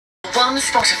one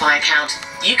Spotify account,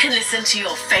 you can listen to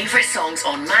your favourite songs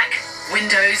on Mac,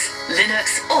 Windows,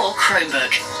 Linux or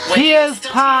Chromebook. Here's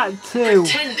part 2.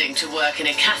 Pretending to work in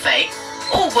a cafe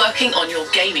or working on your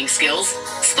gaming skills,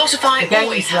 Spotify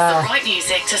always has the right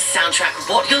music to soundtrack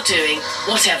what you're doing,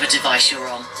 whatever device you're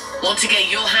on. Want to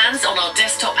get your hands on our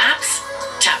desktop apps?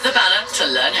 Tap the banner to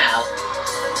learn how.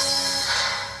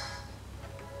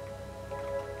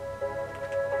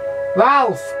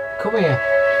 Ralph, come here.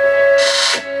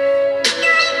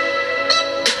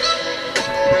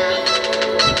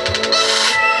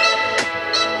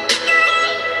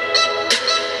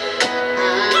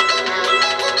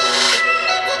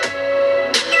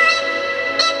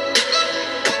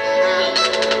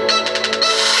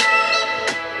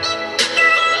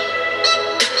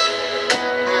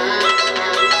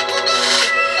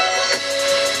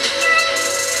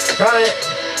 Got it.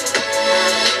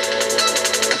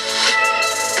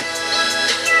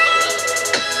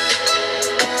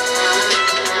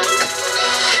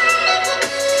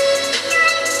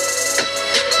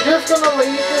 You're just gonna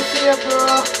leave this here, bro.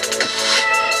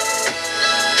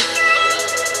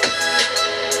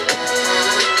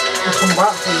 I'll come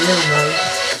back for you, mate.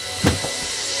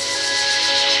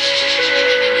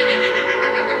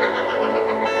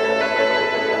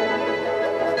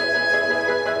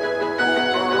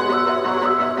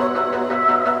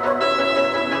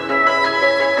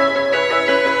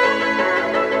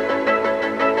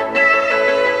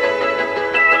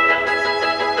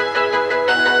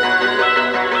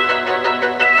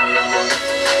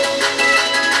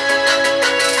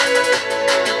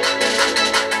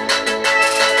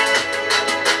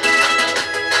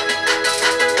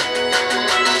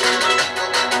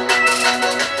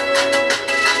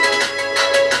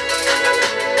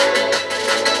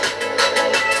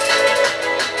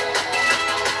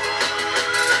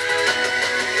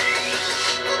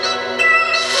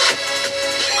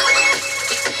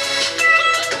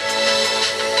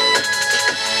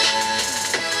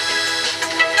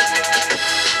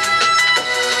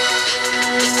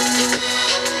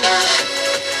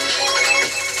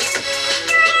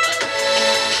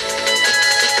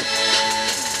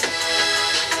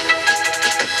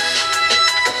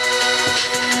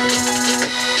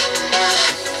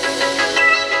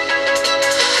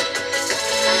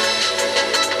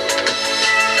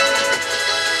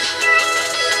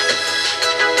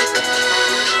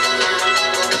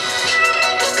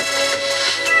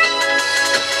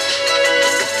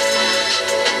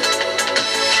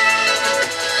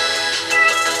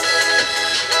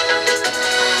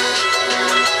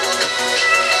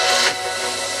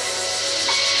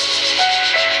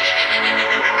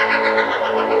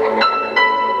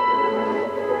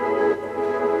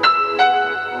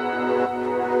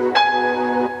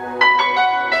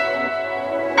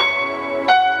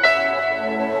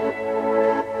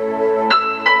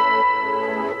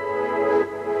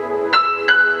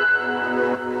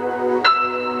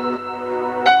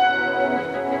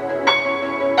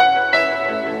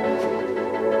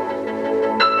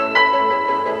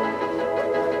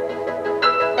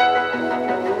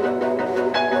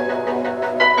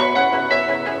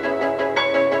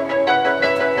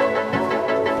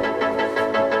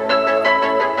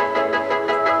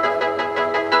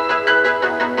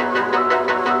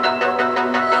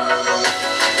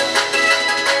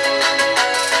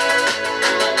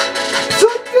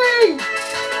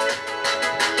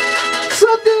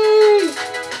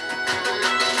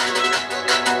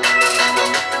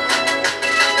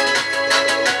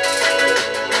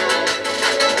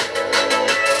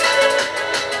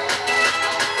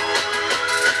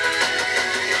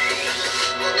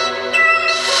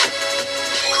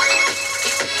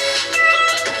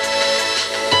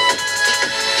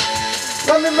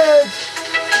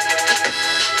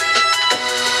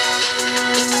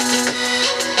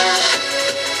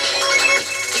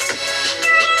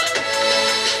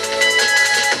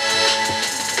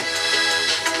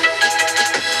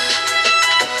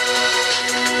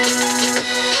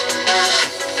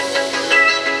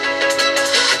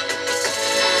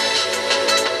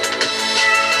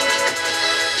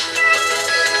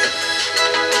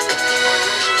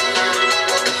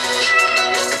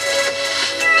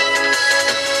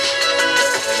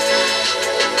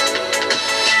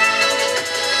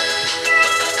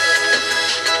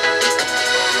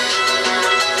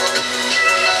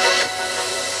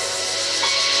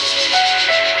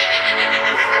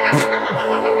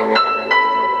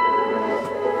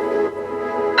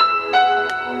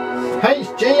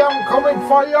 HG, I'm coming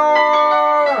for you!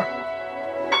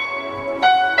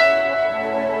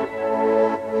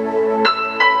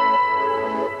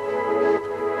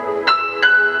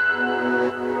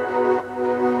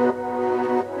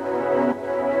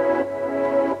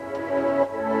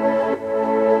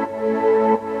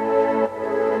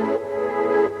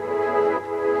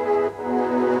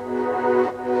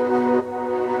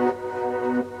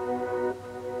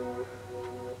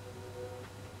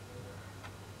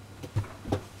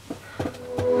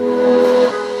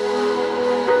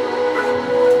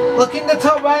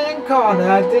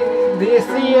 corner, do you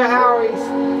see how it's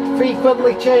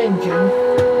frequently changing?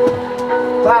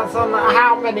 That's on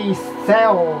how many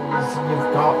cells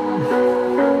you've got.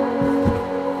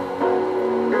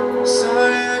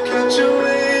 Sorry I kept you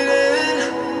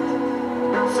waiting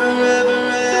forever.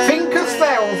 Think of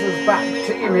cells as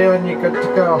bacteria and you're good to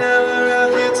go. Now we're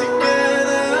out here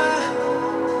together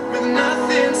with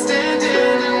nothing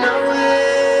standing in our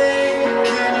way.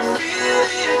 Can you feel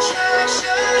the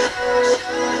attraction?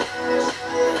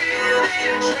 Feel the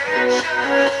attraction.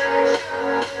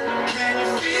 Can you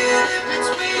feel it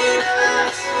between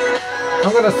us?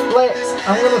 I'm gonna split.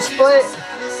 I'm gonna split.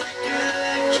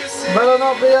 Better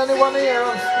not be anyone here.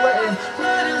 I'm splitting.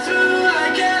 Running through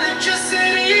like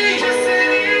electricity.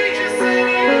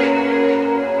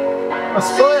 I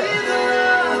split.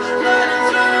 Running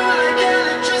through like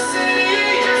electricity.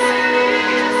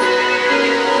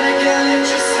 Like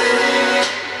electricity.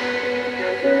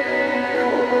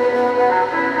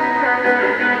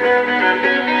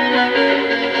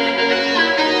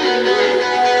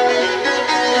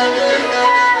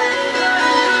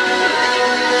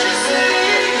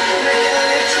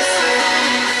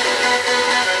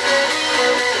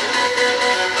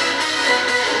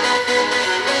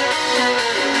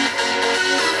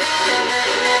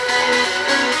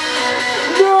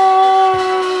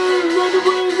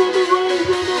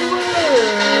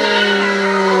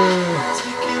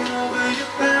 Taking over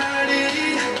your body,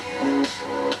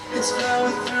 it's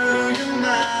flowing through your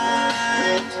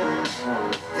mind.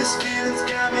 This feeling's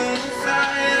got me on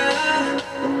fire.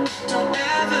 Don't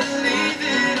ever leave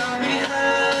it all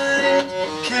behind.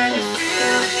 Can you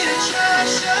feel the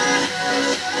attraction?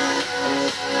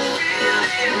 Feel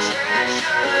the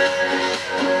attraction.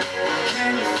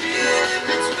 Can you feel it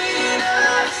between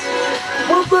us?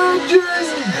 We're virgins.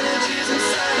 Energies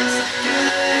inside us like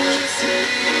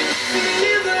electricity.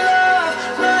 Feel the love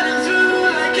running through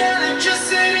like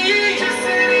electricity.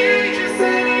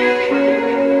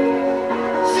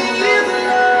 Feel the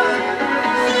love.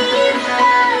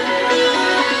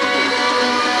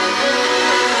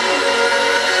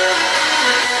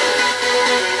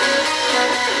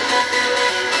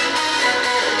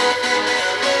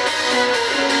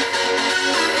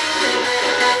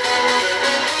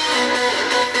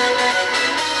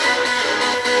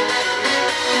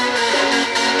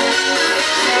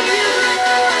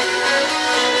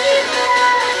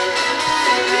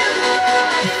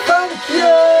 Thank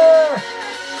you.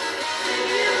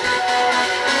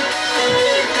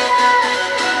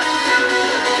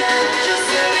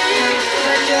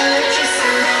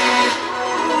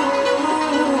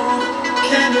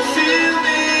 Can you feel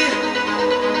me?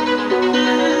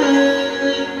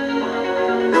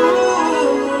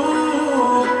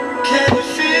 Ooh, can you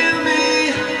feel me?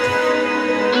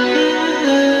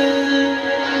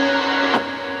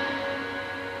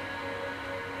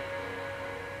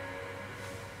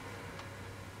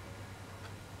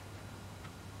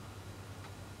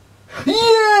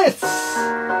 Yes!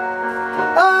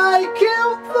 I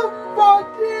killed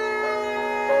somebody!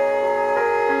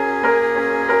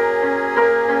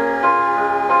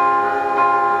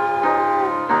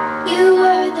 You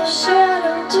were the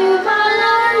shadow to my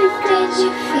life. Did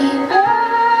you feel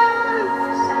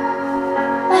us?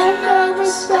 Another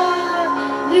star,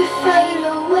 you fade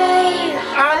away.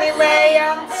 Anime,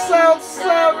 I'm so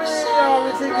sorry!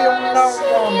 Obviously you know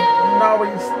one. No,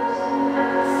 he's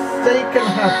taken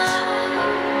her.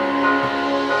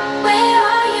 Where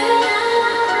are you now?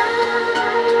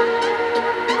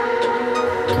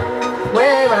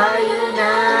 Where are you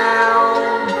now?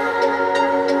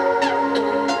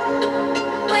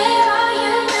 Where are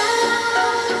you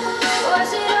now?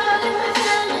 Was it all in my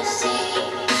fantasy?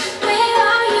 Where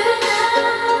are you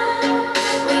now?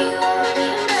 Were you only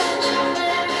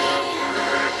imaginary?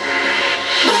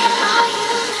 Where are you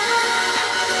now?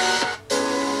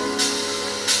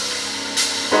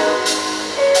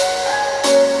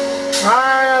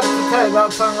 I had to take that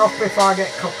song off before I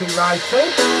get copyrighted.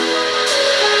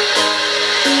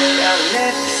 Your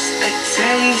lips, they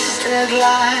tasted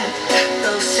like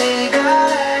those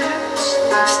cigarettes.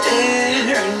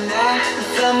 Staring at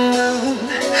the moon,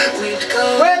 we'd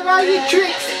go. Where are you,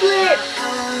 Trick Split?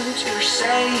 You're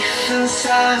safe and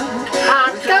sound.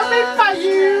 I'm coming for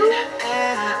you!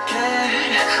 And I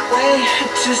can't wait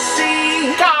to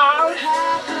see Go! what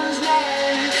happens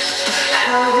next.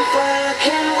 How far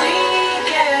can we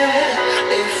get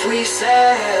if we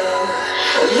sail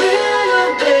a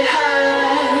little bit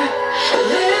high, a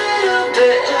little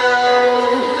bit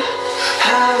low?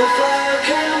 How far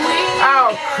can we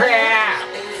Oh get crap!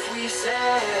 if we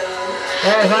sail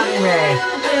There's a Anime.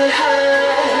 little bit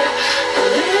high, a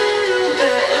little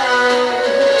bit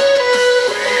low?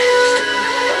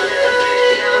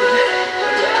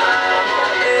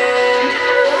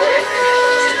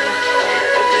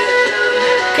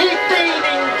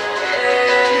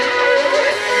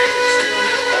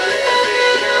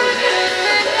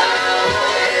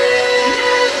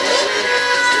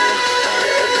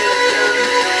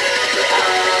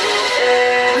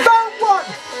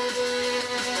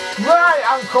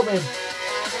 I'm coming.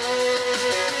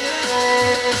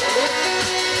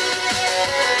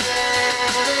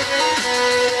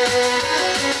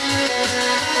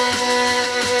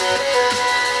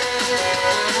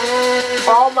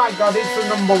 Oh my god, it's the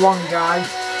 #1 guy.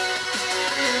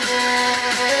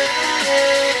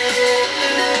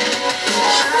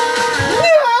 No!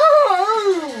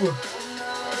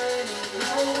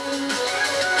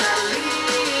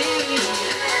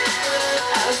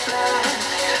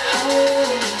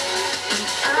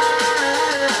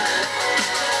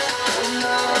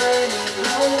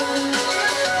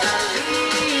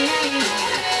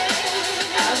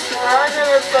 I'm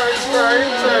gonna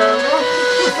frustrate him.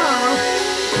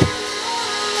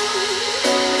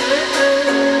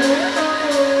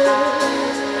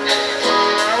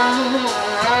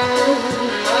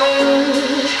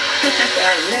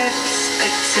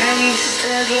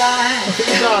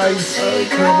 Guys,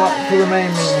 coming back to the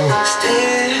main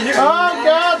menu. Oh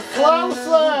god,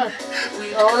 closer!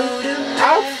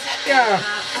 Oscar!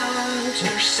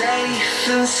 You're safe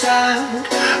and sound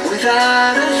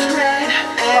without a threat.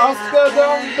 Oscar,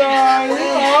 don't die!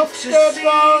 Oscar,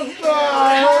 don't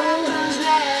die!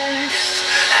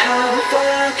 How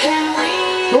far can we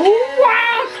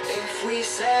What? if we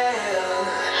sail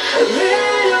a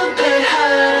little bit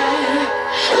high,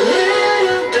 a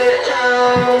little bit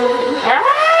low? How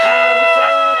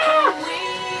far can we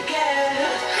get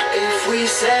if we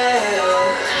sail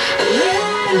a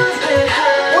little bit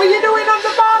high? What are you doing on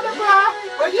the bottom, bruh?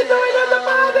 What are you doing on the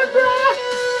bottom, bruh?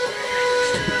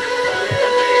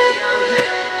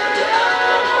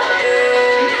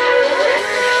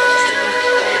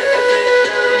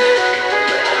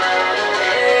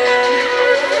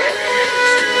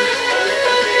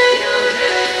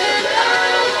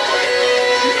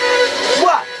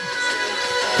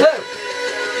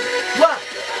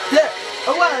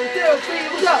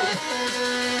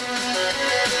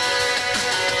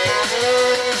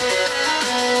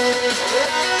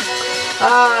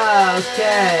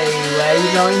 Okay, where are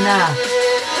you going now?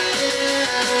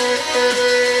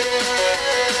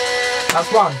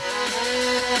 That's one.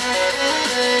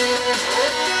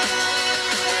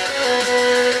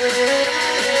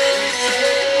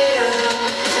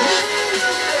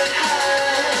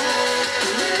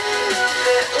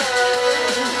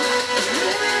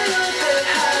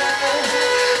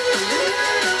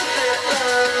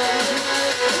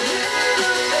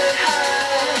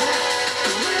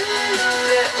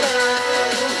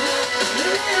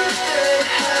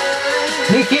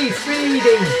 Nikki's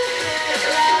feeding.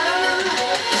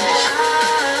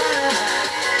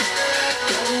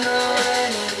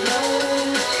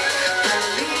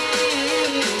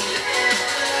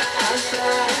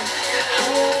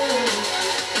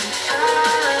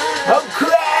 Oh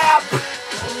crap!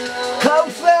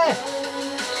 Closer!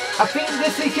 I think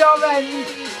this is your end.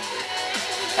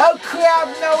 Oh crap,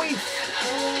 no it's...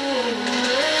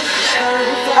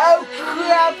 Oh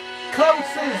crap!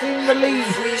 Closer's in the lead.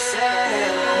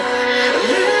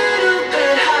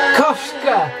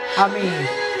 Koska, I mean,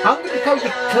 I'm going to call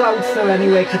you Closer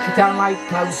anyway because you sound like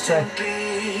closer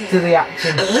to the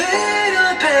action. A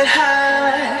little bit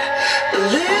high, a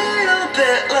little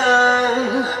bit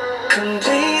low,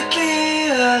 completely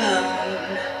alone.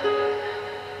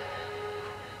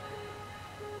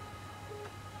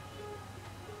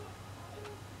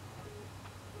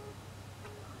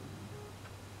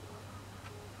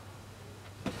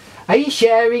 Are you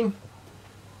sharing?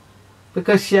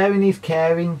 Because sharing is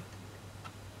caring.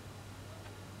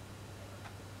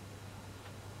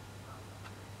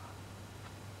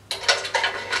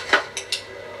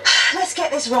 Let's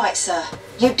get this right, sir.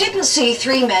 You didn't see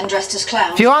 3 men dressed as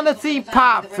clowns. If you want to see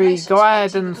part 3, go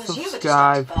ahead and because you were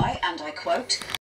subscribe. distracted by, and I quote,